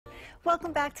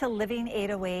Welcome back to Living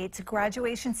 808.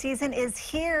 Graduation season is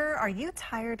here. Are you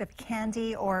tired of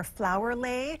candy or flour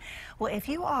lay? Well, if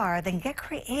you are, then get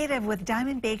creative with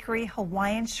Diamond Bakery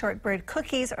Hawaiian shortbread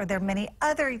cookies or their many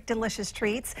other delicious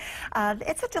treats.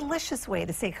 It's a delicious way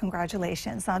to say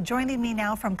congratulations. Joining me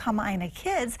now from Kama'aina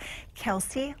Kids,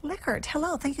 Kelsey Lickert.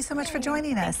 Hello, thank you so much for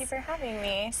joining us. Thank you for having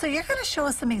me. So you're going to show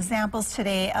us some examples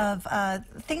today of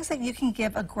things that you can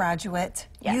give a graduate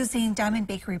using Diamond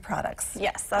Bakery products.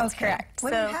 Yes, that's correct. What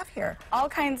do you have here? All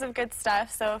kinds of good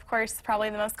stuff. So, of course, probably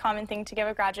the most common thing to give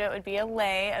a graduate would be a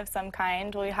lei of some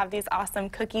kind. We have these awesome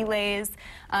cookie leis,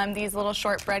 these little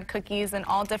shortbread cookies in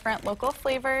all different local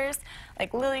flavors,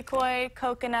 like lilikoi,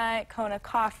 coconut, Kona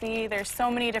coffee. There's so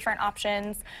many different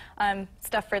options.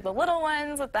 Stuff for the little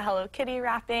ones with the Hello Kitty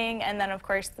wrapping, and then, of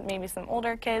course, maybe some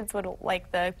older kids would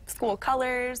like the school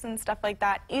colors and stuff like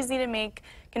that. Easy to make.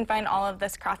 You can find all of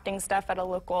this crafting stuff at a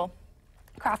local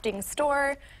crafting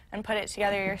store and put it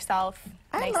together yourself.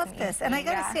 I love this, and I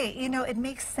gotta say, you know, it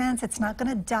makes sense. It's not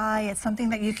gonna die. It's something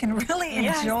that you can really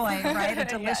enjoy, right? A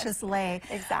delicious lei.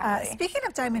 Exactly. Speaking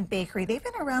of Diamond Bakery, they've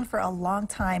been around for a long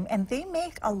time, and they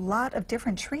make a lot of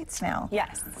different treats now.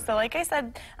 Yes. So like I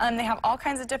said, they have all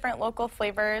kinds of different local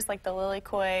flavors, like the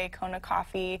lilikoi, Kona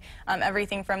coffee,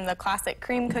 everything from the classic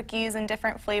cream cookies in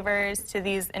different flavors to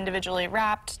these individually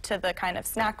wrapped to the kind of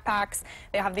snack packs.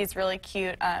 They have these really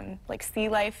cute, like sea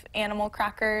life animal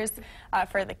crackers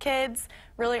for the kids.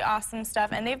 Really awesome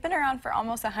stuff, and they've been around for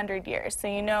almost 100 years, so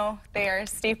you know they are a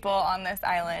staple on this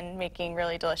island making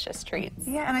really delicious treats.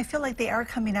 Yeah, and I feel like they are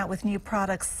coming out with new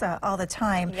products all the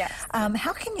time. Yes.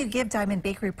 How can you give Diamond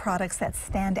Bakery products that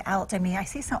stand out? I mean, I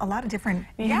see a lot of different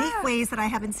unique ways that I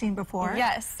haven't seen before.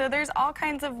 Yes, so there's all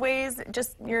kinds of ways.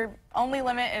 Just your only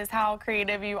limit is how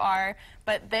creative you are,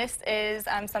 but this is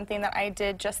something that I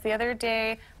did just the other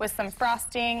day with some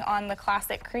frosting on the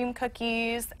classic cream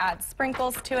cookies, add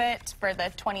sprinkles to it for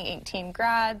the 2018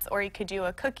 grads, or you could do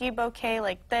a cookie bouquet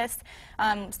like this.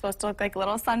 It's supposed to look like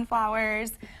little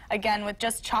sunflowers, again with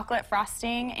just chocolate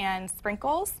frosting and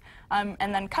sprinkles, and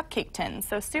then cupcake tins.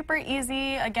 So super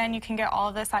easy. Again, you can get all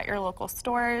of this at your local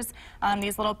stores.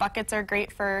 These little buckets are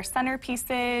great for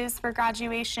centerpieces for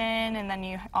graduation, and then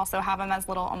you also have them as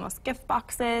little almost gift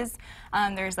boxes.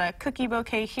 There's a cookie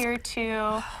bouquet here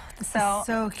too. This is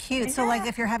so cute. So like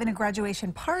if you're having a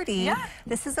graduation party,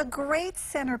 this is a great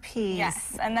centerpiece.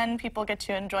 Yes, and then people get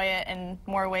to enjoy it in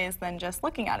more ways than just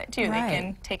looking at it too. They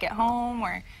can take it home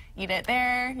or eat it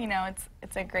there. You know,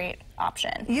 it's a great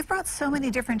option. You've brought so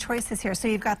many different choices here. So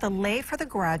you've got the lei for the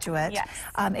graduate. Yes.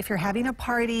 If you're having a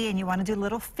party and you want to do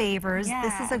little favors,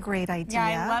 this is a great idea.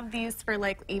 Yeah, I love these for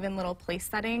like even little place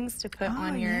settings to put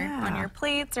on your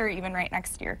plates or even right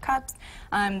next to your cups.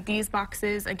 These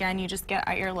boxes, again, you just get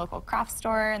at your local craft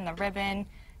store and the ribbon,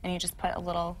 and you just put a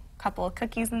little couple of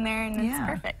cookies in there, and it's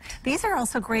perfect. These are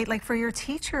also great, like for your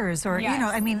teachers, or you know,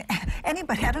 I mean,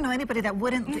 anybody. I don't know anybody that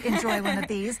wouldn't enjoy one of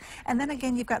these. And then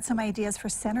again, you've got some ideas for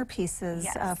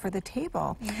centerpieces for the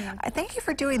table. Thank you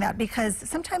for doing that, because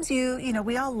sometimes you know,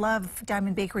 we all love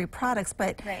Diamond Bakery products,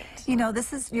 but you know,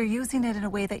 you're using it in a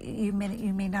way that you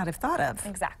may not have thought of.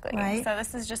 Exactly. Right? So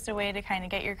this is just a way to kind of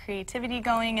get your creativity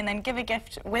going, and then give a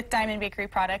gift with Diamond Bakery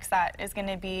products that is going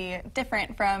to be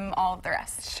different from all of the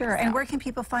rest. Sure. And where can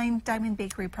people find Diamond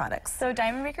Bakery products? So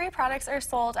Diamond Bakery products are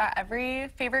sold at every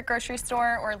favorite grocery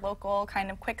store or local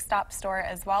kind of quick stop store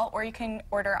as well, or you can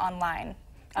order online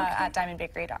at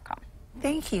diamondbakery.com.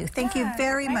 Thank you. Thank you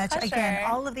very much. Pleasure. Again,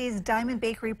 all of these Diamond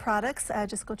Bakery products,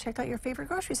 just go check out your favorite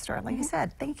grocery store, like you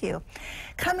said. Thank you.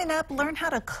 Coming up, learn how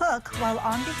to cook while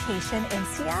on vacation in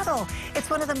Seattle. It's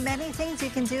one of the many things you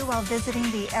can do while visiting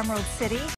the Emerald City.